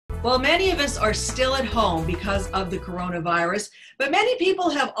Well, many of us are still at home because of the coronavirus, but many people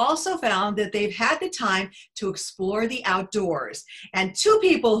have also found that they've had the time to explore the outdoors. And two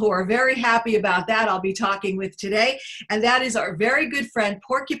people who are very happy about that I'll be talking with today, and that is our very good friend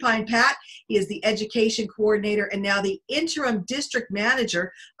Porcupine Pat. He is the education coordinator and now the interim district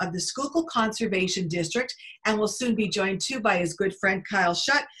manager of the Schuylkill Conservation District, and will soon be joined too by his good friend Kyle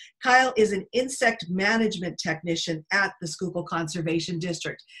Schutt. Kyle is an insect management technician at the Schuylkill Conservation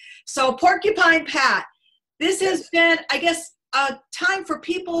District. So Porcupine Pat, this has been, I guess, a time for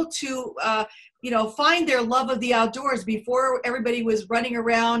people to, find their love of the outdoors. Before, everybody was running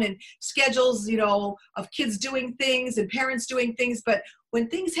around and schedules, of kids doing things and parents doing things. But when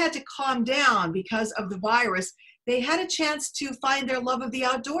things had to calm down because of the virus, they had a chance to find their love of the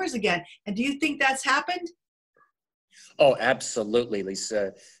outdoors again. And do you think that's happened? Oh, absolutely,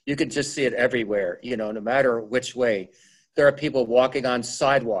 Lisa. You can just see it everywhere, no matter which way. There are people walking on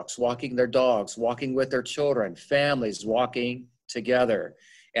sidewalks, walking their dogs, walking with their children, families walking together.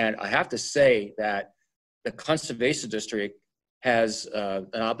 And I have to say that the Conservation District has an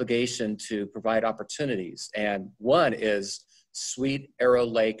obligation to provide opportunities. And one is Sweet Arrow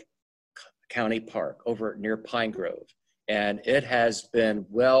Lake County Park over near Pine Grove. And it has been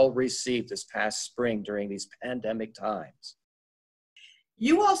well received this past spring during these pandemic times.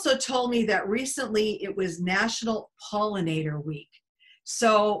 You also told me that recently it was National Pollinator Week.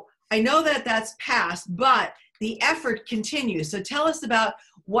 So I know that that's passed, but the effort continues. So tell us about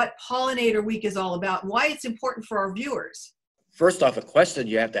what Pollinator Week is all about and why it's important for our viewers. First off, a question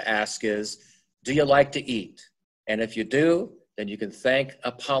you have to ask is, do you like to eat? And if you do, then you can thank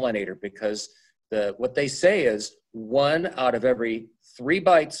a pollinator, because what they say is 1 out of every 3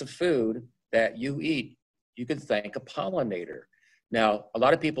 bites of food that you eat, you can thank a pollinator. Now, a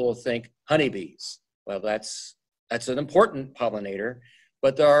lot of people will think honeybees. Well, that's an important pollinator,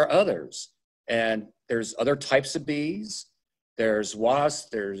 but there are others. And there's other types of bees. There's wasps,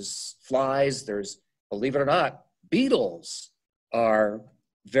 there's flies, believe it or not, beetles are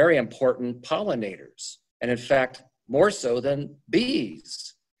very important pollinators. And in fact, more so than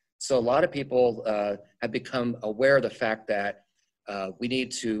bees. So a lot of people have become aware of the fact that we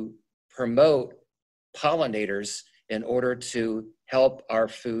need to promote pollinators in order to help our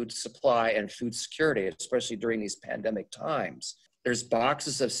food supply and food security, especially during these pandemic times. There's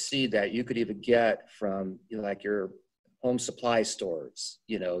boxes of seed that you could even get from like your home supply stores,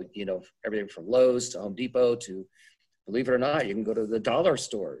 everything from Lowe's to Home Depot to, believe it or not, you can go to the dollar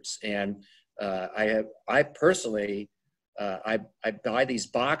stores. And I personally buy these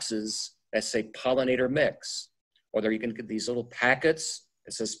boxes that say pollinator mix, or you can get these little packets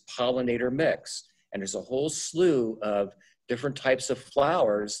that says pollinator mix. And there's a whole slew of different types of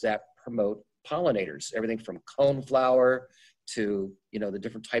flowers that promote pollinators, everything from coneflower to, the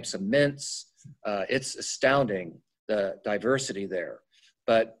different types of mints. It's astounding, the diversity there.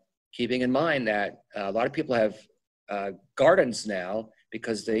 But keeping in mind that a lot of people have gardens now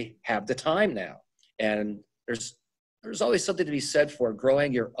because they have the time now. And there's always something to be said for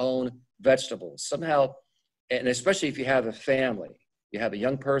growing your own vegetables. Somehow, and especially if you have a family, you have a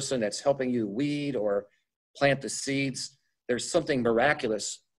young person that's helping you weed or plant the seeds, there's something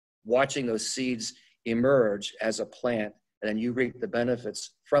miraculous watching those seeds emerge as a plant, and then you reap the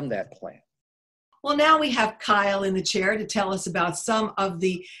benefits from that plant. Well, now we have Kyle in the chair to tell us about some of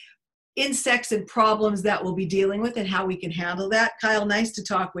the insects and problems that we'll be dealing with and how we can handle that. Kyle, nice to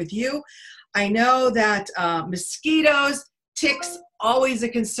talk with you. I know that mosquitoes, ticks, always a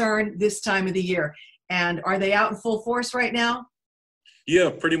concern this time of the year. And are they out in full force right now?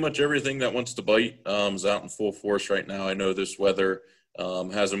 Yeah, pretty much everything that wants to bite is out in full force right now. I know this weather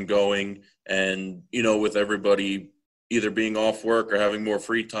has them going, and with everybody either being off work or having more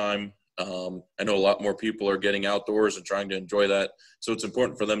free time, I know a lot more people are getting outdoors and trying to enjoy that. So it's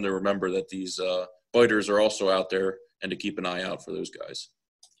important for them to remember that these biters are also out there and to keep an eye out for those guys.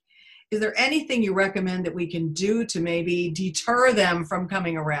 Is there anything you recommend that we can do to maybe deter them from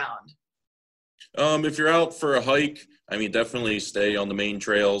coming around? If you're out for a hike, definitely stay on the main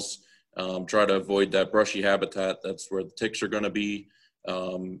trails. Try to avoid that brushy habitat. That's where the ticks are going to be.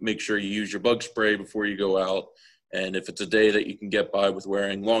 Make sure you use your bug spray before you go out. And if it's a day that you can get by with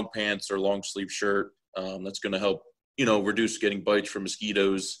wearing long pants or long sleeve shirt, that's going to help, reduce getting bites from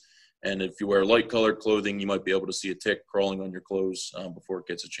mosquitoes. And if you wear light colored clothing, you might be able to see a tick crawling on your clothes before it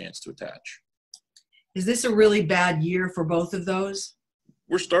gets a chance to attach. Is this a really bad year for both of those?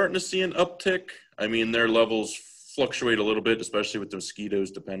 We're starting to see an uptick. Their levels fluctuate a little bit, especially with the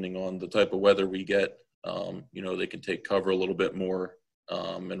mosquitoes, depending on the type of weather we get. They can take cover a little bit more.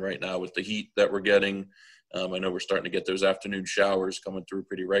 And right now with the heat that we're getting, I know we're starting to get those afternoon showers coming through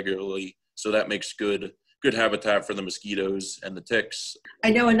pretty regularly, so that makes good habitat for the mosquitoes and the ticks.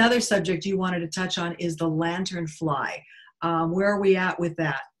 I know another subject you wanted to touch on is the lanternfly. Where are we at with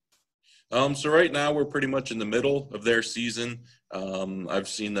that? So right now we're pretty much in the middle of their season. I've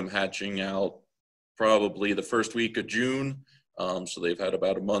seen them hatching out probably the first week of June. So they've had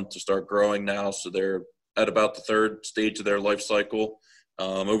about a month to start growing now. So they're at about the third stage of their life cycle.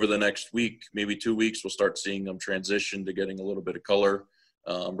 Over the next week, maybe 2 weeks, we'll start seeing them transition to getting a little bit of color,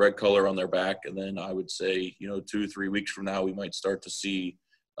 red color on their back. And then I would say, 2-3 weeks from now, we might start to see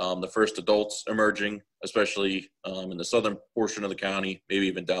the first adults emerging, especially in the southern portion of the county, maybe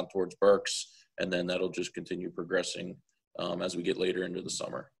even down towards Berks. And then that'll just continue progressing as we get later into the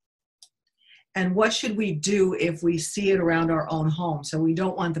summer. And what should we do if we see it around our own home? So we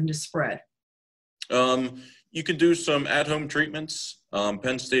don't want them to spread. You can do some at-home treatments.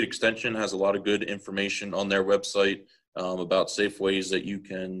 Penn State Extension has a lot of good information on their website about safe ways that you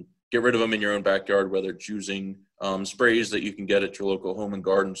can get rid of them in your own backyard, whether it's using sprays that you can get at your local home and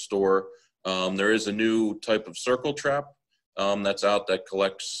garden store. There is a new type of circle trap that's out that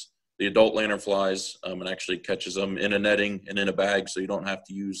collects the adult lanternflies and actually catches them in a netting and in a bag, so you don't have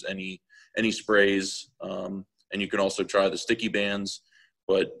to use any sprays. And you can also try the sticky bands,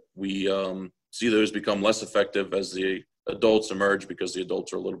 but we see those become less effective as the adults emerge because the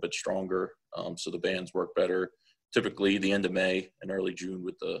adults are a little bit stronger. So the bands work better, typically the end of May and early June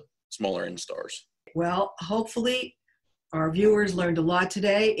with the smaller instars. Well, hopefully our viewers learned a lot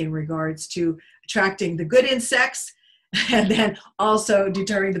today in regards to attracting the good insects and then also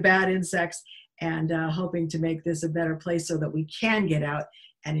deterring the bad insects, and hoping to make this a better place so that we can get out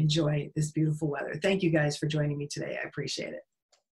and enjoy this beautiful weather. Thank you guys for joining me today. I appreciate it.